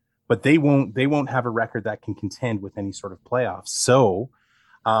 But they won't have a record that can contend with any sort of playoffs. So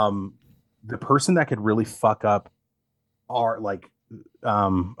the person that could really fuck up are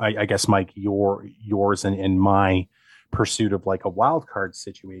I guess Mike, yours and my pursuit of a wild card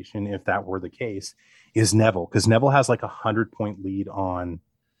situation, if that were the case, is Neville, because Neville has a 100-point lead on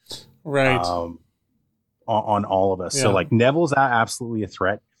on all of us. Yeah. So Neville's absolutely a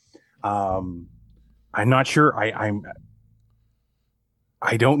threat. I'm not sure. I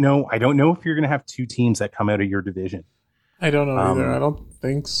don't know if you're gonna have 2 teams that come out of your division. I don't know either. I don't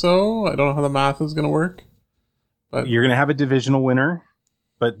think so. I don't know how the math is going to work. But You're gonna have a divisional winner,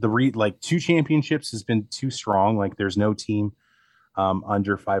 but the 2 championships has been too strong. There's no team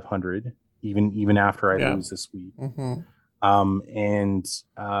under 500, even after I lose this week. Mhm. And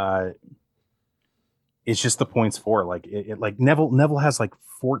it's just the points for Neville has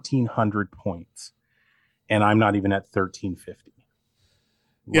 1,400 points, and I'm not even at 1,350.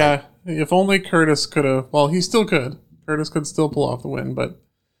 Yeah, if only Curtis could have. Well, he still could. Curtis could still pull off the win, but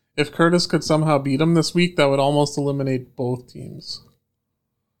if Curtis could somehow beat him this week, that would almost eliminate both teams.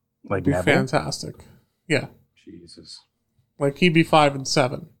 It'd be Neville? fantastic. Yeah, Jesus. he'd be 5 and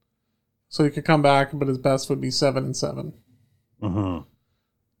 7, so he could come back, but his best would be 7 and 7. Mm-hmm.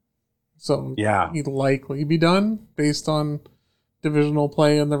 So Yeah. he'd likely be done based on divisional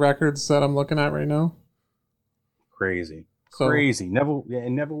play and the records that I'm looking at right now. Crazy. So, Crazy. Neville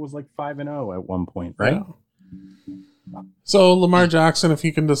was 5-0 at one point, right? Yeah. So Lamar Jackson, if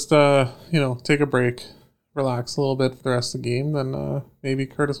he can just take a break, relax a little bit for the rest of the game, then maybe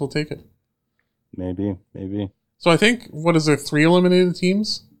Curtis will take it. Maybe. So I think, what is there, 3 eliminated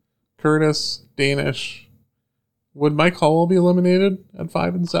teams? Curtis, Danish. Would Mike Howell be eliminated at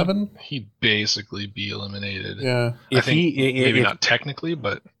 5 and 7? he'd basically be eliminated. Yeah. I think maybe not technically,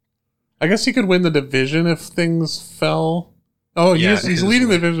 but I guess he could win the division if things fell. Oh, Yeah, he's his leading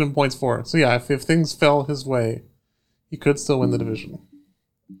the way. division in points for it. So yeah, if things fell his way, he could still win the division.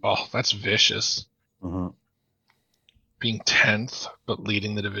 oh, that's vicious. Mhm. Being 10th but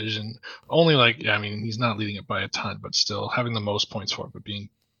leading the division. Only he's not leading it by a ton, but still having the most points for it, but being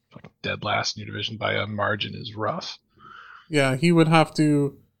dead last in your division by a margin is rough. Yeah, he would have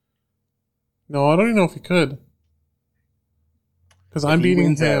to. No, I don't even know if he could. Because I'm he beating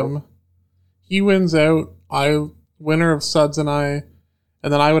wins him. out. He wins out. I winner of Suds and I,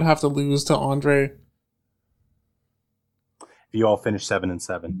 and then I would have to lose to Andre. You all finished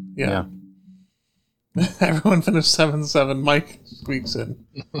 7-7. Yeah. Everyone finished 7-7. Mike squeaks in.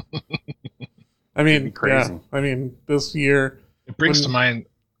 I mean, crazy. yeah. I mean, this year. It brings to mind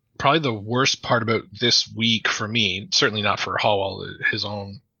probably the worst part about this week for me. Certainly not for Hallwell. His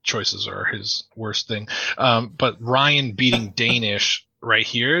own choices are his worst thing. But Ryan beating Danish right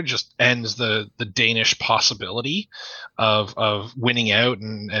here just ends the Danish possibility of winning out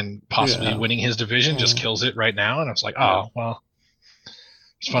and possibly winning his division. Just kills it right now. And I was like, oh well,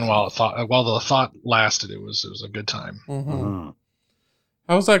 it's fun while the thought lasted. It was a good time.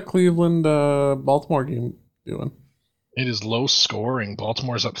 How's that Cleveland Baltimore game doing? It is low scoring.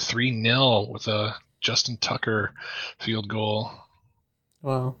 Baltimore's up 3-0 with a Justin Tucker field goal.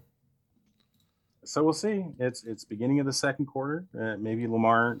 Wow. So we'll see. It's beginning of the second quarter. Maybe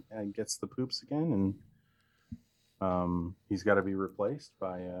Lamar gets the poops again, and he's got to be replaced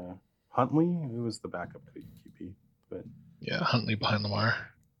by Huntley, who was the backup QB. But yeah, Huntley behind Lamar.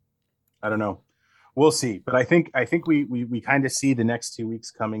 I don't know. We'll see. But I think we kind of see the next 2 weeks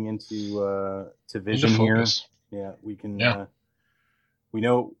coming into vision here. Yeah, we can. Yeah. We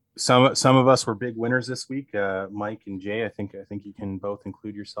know some of us were big winners this week. Mike and Jay, I think you can both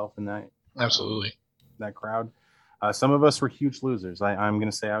include yourself in that. Absolutely. That crowd. Some of us were huge losers. I'm going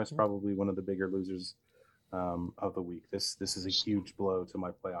to say I was probably one of the bigger losers of the week. This is a huge blow to my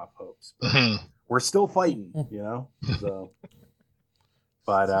playoff hopes. We're still fighting, you know. So,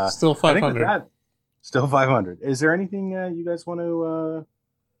 but still 500. Still 500. Is there anything you guys want to?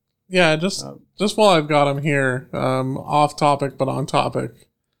 Yeah, just while I've got him here, off topic but on topic.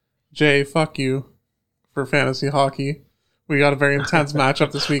 Jay, fuck you for fantasy hockey. We got a very intense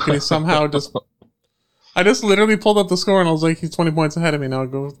matchup this week, and he somehow I just literally pulled up the score, and I was like, he's 20 points ahead of me now.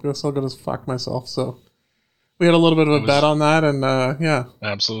 So good as fuck myself. So we had a little bit of a bet on that, and yeah.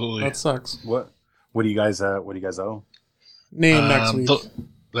 Absolutely. That sucks. What do you guys owe? Name next week.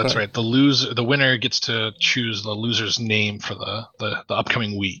 That's right. The winner gets to choose the loser's name for the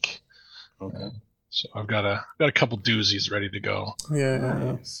upcoming week. Okay. So I've got a couple doozies ready to go. Yeah.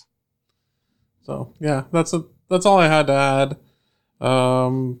 Nice. So yeah, that's all I had to add.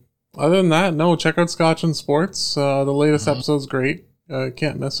 Other than that, no. Check out Scotch and Sports. The latest episode's great.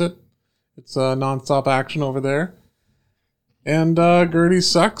 Can't miss it. It's nonstop action over there. And Gertie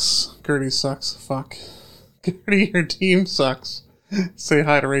sucks. Gertie sucks. Fuck. Gertie, your team sucks. Say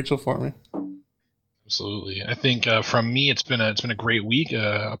hi to Rachel for me. Absolutely. I think from me, it's been a great week.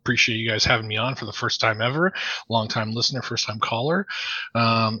 Appreciate you guys having me on for the first time ever. Long time listener, first time caller.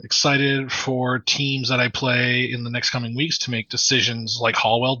 Excited for teams that I play in the next coming weeks to make decisions like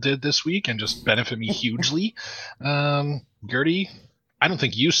Hallwell did this week and just benefit me hugely. Gertie, I don't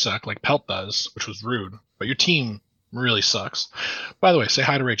think you suck like Pelt does, which was rude, but your team really sucks. By the way, say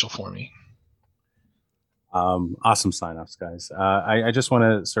hi to Rachel for me. Awesome sign-offs, guys. I just want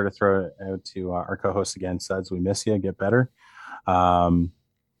to sort of throw it out to our co-host again, Suds. We miss you. Get better. But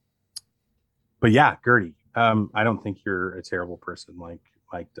yeah, Gertie, I don't think you're a terrible person like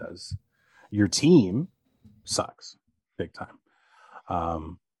Mike does. Your team sucks big time.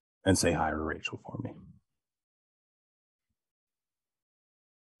 And say hi to Rachel for me.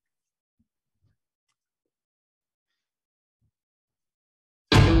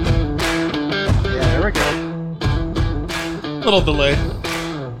 There we go. Little delay.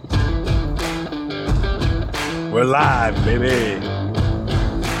 We're live, baby.